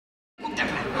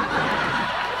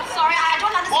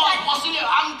Fossil,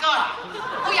 uncle.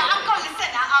 Oh yeah, uncle,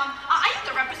 listen. Are you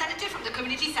the representative from the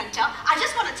community center? I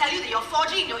just want to tell you that your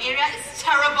 4G in your area is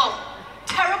terrible.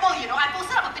 Terrible, you know. I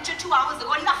posted up a picture 2 hours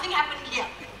ago. Nothing happened here.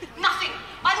 Nothing.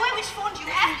 By the way, which phone do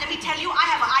you have? Let me tell you,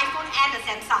 I have an iPhone and a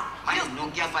Samsung. Mine is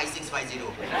Nokia 5650.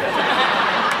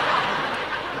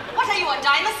 What are you, a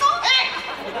dinosaur? Hey!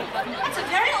 That's a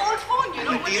very old phone, you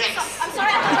know. I'm a T-Rex. I'm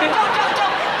sorry,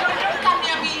 don't come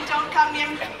near me. Don't come near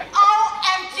me.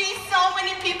 OMG, so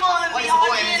many people in What the is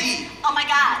audience. OMG? Oh my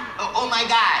God. Oh my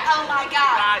God. Oh my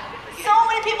God. So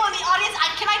many people in the audience.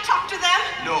 Can I talk to them?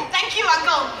 No. Thank you,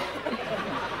 Uncle.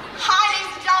 Hi,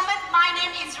 ladies and gentlemen. My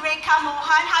name is Rekha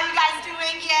Mohan. How you guys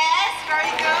doing? Yes,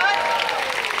 very good.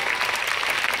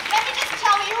 Let me just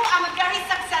tell you, I'm a very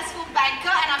successful banker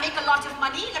and I make a lot of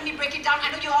money. Let me break it down. I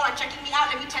know you all are checking me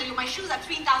out. Let me tell you, my shoes are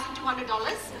 $3,200.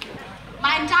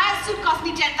 My entire suit cost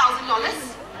me $10,000.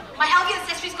 My LV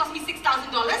accessories cost me $6,000.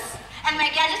 And my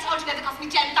gadgets altogether cost me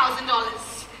 $10,000.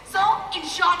 So, in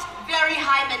short, very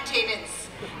high maintenance.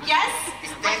 Yes?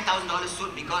 It's $10,000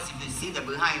 suit because if you see the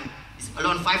behind, it's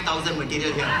alone 5,000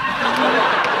 material here.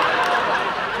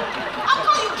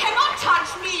 Uncle, you cannot touch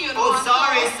me, you know. Oh, Uncle.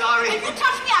 sorry. If you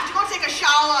touch me, I have to go take a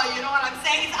shower, you know what I'm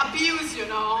saying? It's abuse, you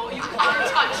know. You can't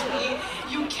touch me.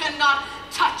 You cannot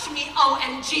touch me,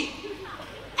 OMG.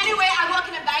 Anyway, I work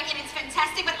in a bank and it's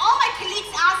fantastic, but all my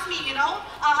colleagues ask me, you know,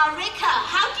 Rekha,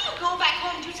 how do you go back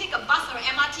home? Do you take a bus or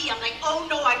MRT? I'm like, oh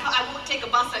no, I won't take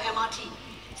a bus or MRT.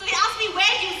 So they asked me,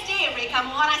 where do you stay, Rekha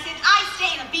Mohan? I said, I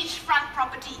stay in a beachfront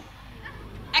property.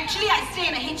 Actually, I stay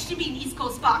in a HDB in East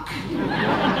Coast Park.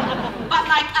 But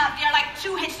there are like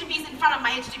 2 HDBs in front of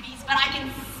my HDBs, but I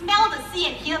can smell the sea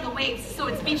and hear the waves, so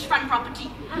it's beachfront property.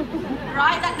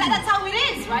 Right? That's how it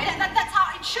is, right? That's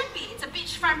how it should be. It's a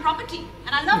beachfront property.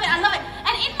 And I love it,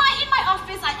 And in my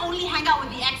office, I only hang out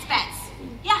with the expats.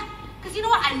 Yeah, because you know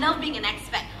what? I love being an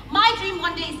expat. My dream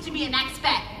one day is to be an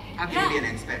expat. How can you be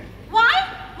an expat?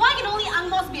 Why? Why can only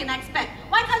Angmos be an expat?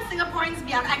 Why can't Singaporeans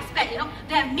be an expat? You know,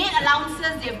 they have maid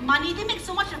allowances, they have money, they make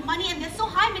so much of money and they're so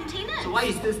high maintenance. So why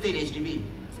you still stay in HDB?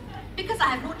 Because I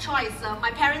have no choice.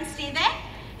 My parents stay there.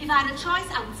 If I had a choice,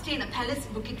 I would stay in a palace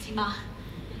in Bukit Timah.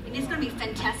 And it's going to be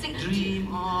fantastic.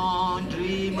 Dream on,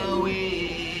 dream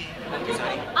away.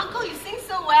 Sorry. Uncle, you sing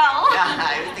so well. Yeah,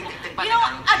 I think you know,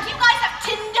 do you guys have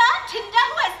Tinder? Tinder?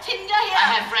 Who has Tinder here? I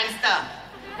have Friendster.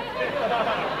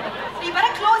 So you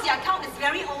better close your account. It's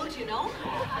very old, you know.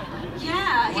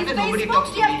 Yeah. Why Is did nobody Facebook? talk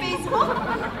Do to you have me? Facebook?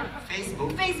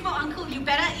 Facebook? Facebook, Uncle, you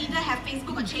better either have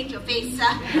Facebook or change your face.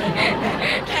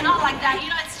 Cannot like that. You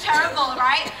know, it's terrible,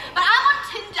 right? But I'm on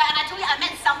Tinder, and I told you I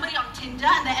met somebody on Tinder,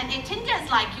 and Tinder is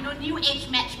like, you know, new age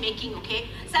matchmaking, okay?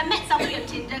 So I met somebody on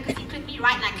Tinder because he clicked me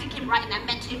right, and I clicked him right, and I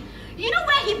met him. You know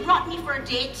where he brought me for a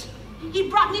date? He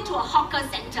brought me to a hawker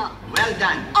center. Well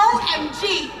done.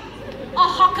 OMG! A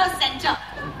hawker center.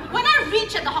 When I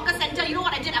reached at the hawker center, you know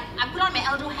what I did? I put on my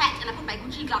Aldo hat and I put my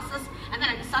Gucci glasses and then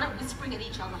I started whispering at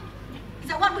each other. He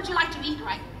said, what would you like to eat,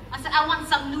 right? I said, I want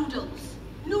some noodles.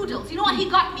 Noodles. You know what he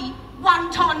got me?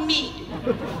 Wonton mee.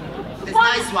 That's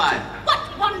nice one. What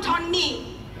wonton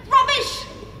mee? Rubbish.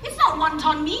 It's not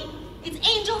wonton mee. It's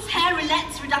Angel's Hair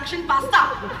Relax Reduction Pasta.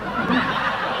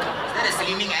 Is that a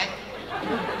slimming ad?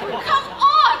 Come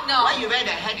on, no. Why you wear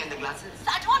the hat and the glasses?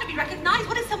 I don't want to be recognized.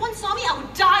 What if someone saw me? I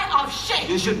would die of shame.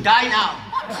 You should die now.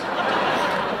 What?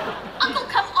 Uncle,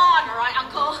 come on, alright,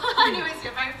 Uncle. Anyways,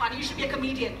 you're very funny. You should be a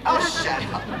comedian. Oh, shut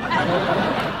up.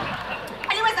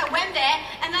 Anyways, I went there,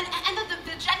 and then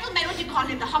the gentleman, what do you call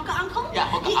him? The hawker uncle? Yeah,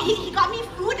 hawker uncle. He got me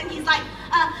food, and he's like,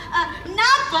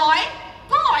 now, boy,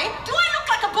 do I look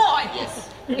like a boy? Yes.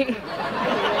 You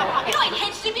know, in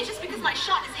HDB, just because my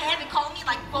short is hair, they call me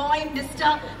like boy,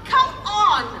 mister. Come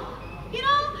on. You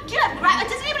know, do you have Grab?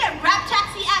 Does anybody have Grab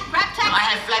Taxi app? Grab Taxi? No, I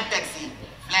have Flag Taxi.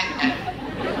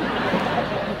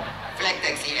 Flag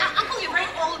Taxi app. Uncle, you're very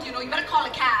old, you know. You better call a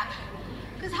cab.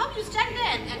 Because how do you stand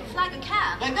there and flag a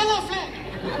cab? Like that, flag.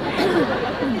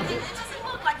 It doesn't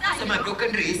work like that. So my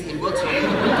broken wrist, it works for me.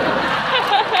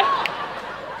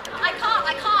 I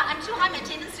can't. I'm too high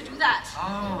maintenance to do that.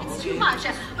 Oh, it's okay. too much.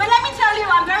 But let me tell you,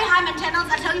 I'm very high maintenance.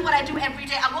 I'll tell you what I do every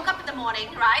day. I woke up in the morning,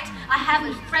 right? I have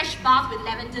a fresh bath with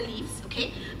lavender leaves,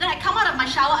 okay? Then I come out of my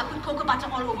shower, I put cocoa butter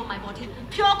all over my body.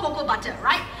 Pure cocoa butter,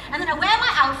 right? And then I wear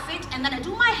my outfit, and then I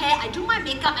do my hair, I do my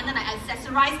makeup, and then I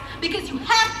accessorize, because you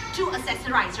have to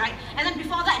accessorize, right? And then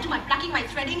before that, I do my plucking, my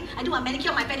threading, I do my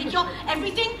manicure, my pedicure,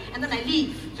 everything, and then I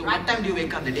leave. So right? what time do you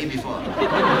wake up the day before?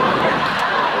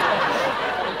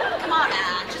 Come on,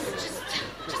 just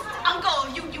Uncle,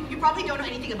 you probably don't know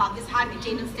anything about this high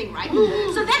maintenance thing, right?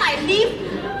 So then I leave,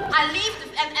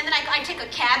 and then I take a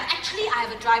cab. Actually, I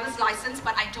have a driver's license,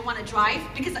 but I don't want to drive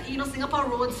because, you know, Singapore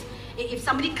roads, if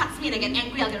somebody cuts me and I get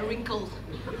angry, I'll get a wrinkle.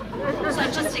 So I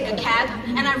just take a cab,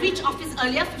 and I reach office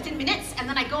earlier, 15 minutes, and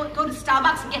then I go to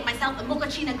Starbucks and get myself a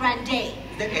mochaccino grande.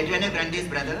 Is that Adriana Grande's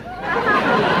brother?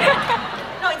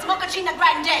 No, it's mochaccino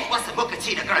grande. What's a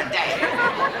mochaccino grande?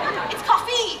 It's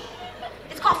coffee.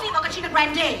 It's coffee, mochaccino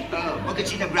grande. Oh,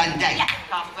 mochaccino grande. Yeah.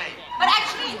 Coffee. But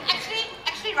actually,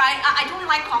 right, I don't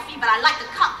like coffee, but I like the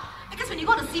cup. Because when you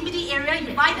go to CBD area,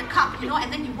 you buy the cup, you know,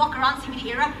 and then you walk around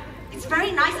CBD area. It's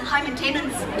very nice and high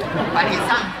maintenance. But in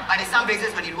some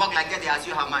places, when you walk like that, they ask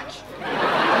you how much.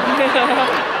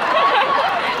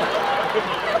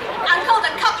 Uncle,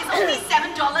 the cup is only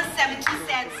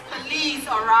 $7.70. Please,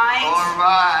 alright?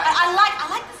 Alright. I like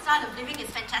the style of living.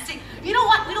 It's fantastic. You know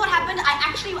what? Happened? I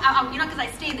actually, you know, because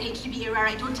I stay in the HDB area,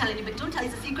 right? Don't tell anybody. Don't tell.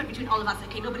 It's a secret between all of us,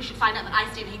 okay? Nobody should find out that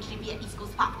I stay in the HDB at East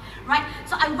Coast Park, right?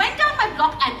 So I went down my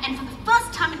block, and for the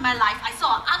first time in my life, I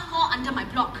saw an Angmo under my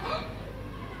block.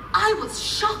 I was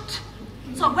shocked.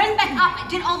 So I went back up, I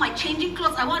did all my changing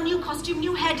clothes, I wore a new costume,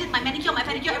 new hair, did my manicure, my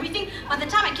pedicure, everything. By the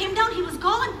time I came down, he was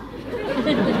gone.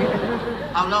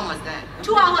 How long was that?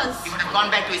 2 hours. He would have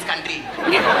gone back to his country.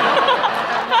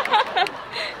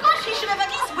 Gosh, he should have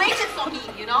at least waited for me,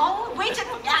 you know? Waited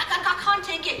for me. I can't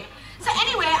take it. So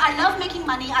anyway, I love making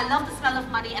money, I love the smell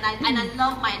of money, and I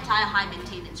love my entire high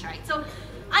maintenance, right? So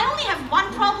I only have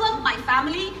one problem, my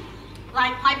family.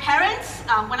 Like my parents,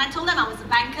 when I told them I was a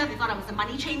banker, they thought I was a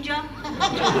money changer. I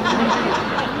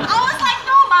was like,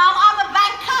 no mom, I'm a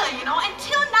banker, you know.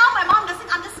 Until now, my mom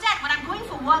doesn't understand. When I'm going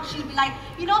for work, she'll be like,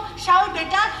 you know, Sharul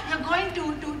beta, you're going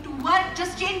to work,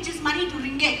 just change this money to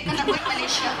ringgit, because I'm going to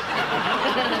Malaysia.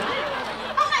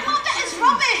 I'm like, mom, that is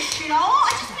rubbish, you know.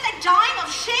 I just feel like dying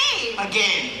of shame.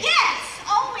 Again. Yes,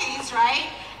 always, right?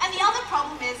 And the other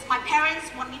problem is, my parents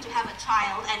want me to have a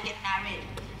child and get married.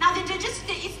 Now,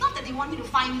 it's not that they want me to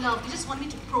find love, they just want me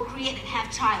to procreate and have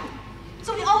child.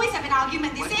 So we always have an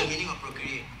argument. They What's say, the meaning of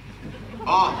procreate?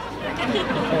 Oh.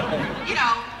 you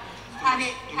know, have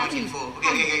it. Info.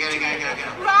 Okay, get it.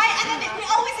 Right? And then we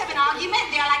always have an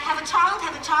argument. They're like, have a child.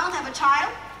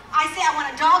 I say, I want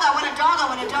a dog.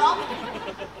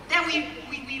 Then we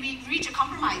reach a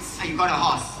compromise. And you got a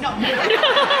horse? No.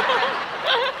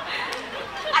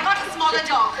 I got a smaller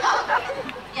dog.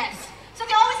 Yes. So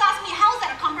they always ask me, how's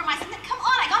that a compromise? And then, come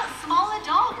on, I got a smaller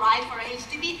dog, right, for a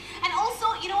HDB. And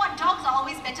also, you know what, dogs are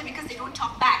always better because they don't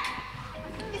talk back.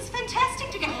 It's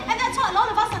fantastic to get, and that's why a lot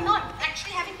of us are not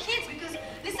actually having kids because,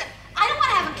 listen, I don't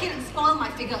want to have a kid and spoil my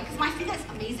figure because my figure is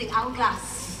amazing,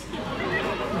 hourglass.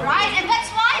 Right, and that's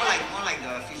why... More like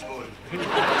the fishbowl.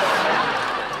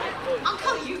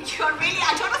 Uncle, you're really,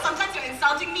 I don't know, sometimes you're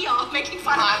insulting me or making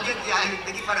fun of me. I'm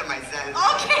making fun of myself.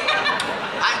 Okay.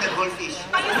 I'm the goldfish.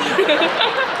 But you see,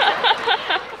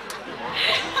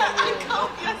 Uncle,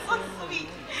 you're so sweet.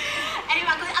 Anyway,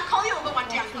 Uncle, I'll call you over one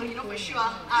day, Uncle, you know, for sure.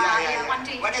 Yeah. One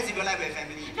day. What else you don't like with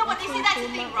family? No, but they say that's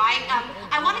the thing, right?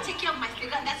 I want to take care of my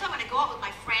figure, and that's why when I go out with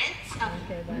my friends,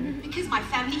 because my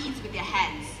family eats with their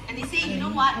hands. And they say, you know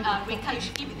what, Reka, you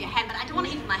should eat with your hand, but I don't want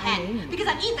to eat with my hand. Because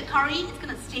I eat the curry, it's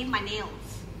going to stain my nails.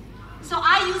 So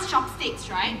I use chopsticks,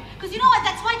 right? Because you know what,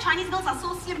 that's why Chinese girls are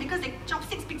so slim, because the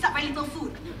chopsticks picks up very little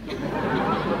food.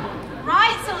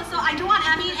 Right? So I don't want,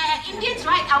 Indians,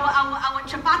 right, our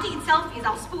chapati itself is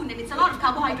our spoon, and it's a lot of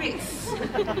carbohydrates.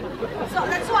 So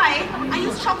that's why I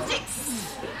use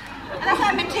chopsticks. And that's why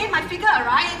I maintain my figure,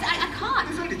 right? I can't.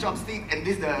 This one the chopstick, and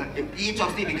this the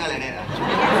chopstick become like that.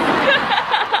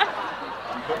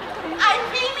 I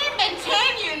really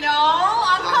maintain, you know,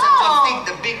 Uncle. Chopstick,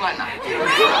 the big one. Really?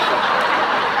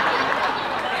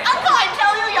 Uncle, I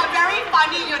tell you, you're very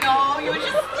funny, you know. You're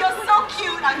so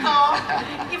cute, Uncle.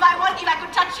 If I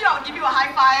could touch you, I would give you a high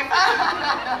five.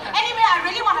 Anyway, I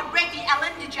really want to break the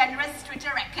Ellen DeGeneres Twitter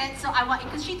record. So I want,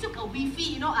 because she took a Wi-Fi,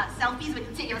 you know, selfies when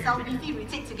you take yourself Wi-Fi, we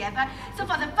take together. So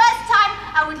for the first time,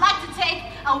 I would like to take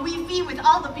a Wi-Fi with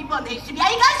all the people on the HDB.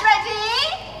 Are you guys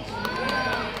ready?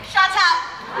 Shut up.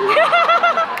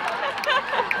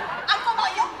 Uncle, no,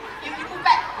 you move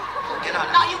back.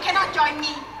 No, you cannot join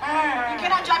me. You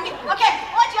cannot join me. Okay,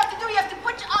 what you have to do, you have to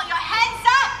put all your hands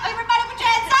up. Everybody put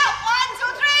your hands up. 1,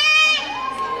 2, 3.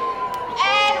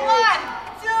 And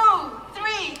 1,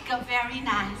 2, 3. Go, very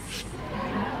nice.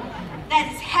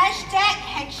 That's hashtag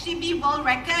HDB World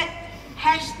Record.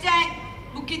 Hashtag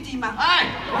Bukit Timah. Hai!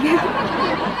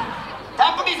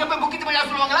 Tampines sampai Bukit Timah yang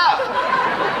Sulawang lah.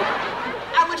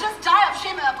 I would just die of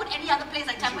shame if I put any other place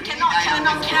like that. But cannot. You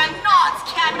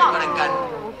got a gun.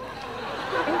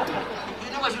 You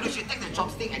know what you do? you should take the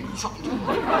chopstick and chop into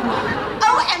it.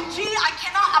 OMG, I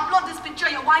cannot upload this picture.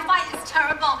 Your Wi-Fi is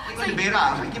terrible. You got the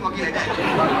beira, you keep walking like that.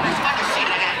 It's not the shit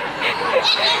like that.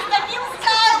 It is the new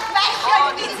style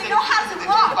fashion. You need to know how to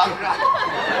walk.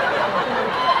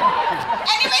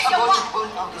 Anyways,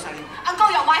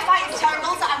 Uncle, your Wi-Fi is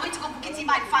terrible, so I'm going to go Bukit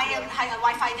Timah and find a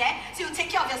Wi-Fi there. So you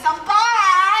take care of yourself. Bye.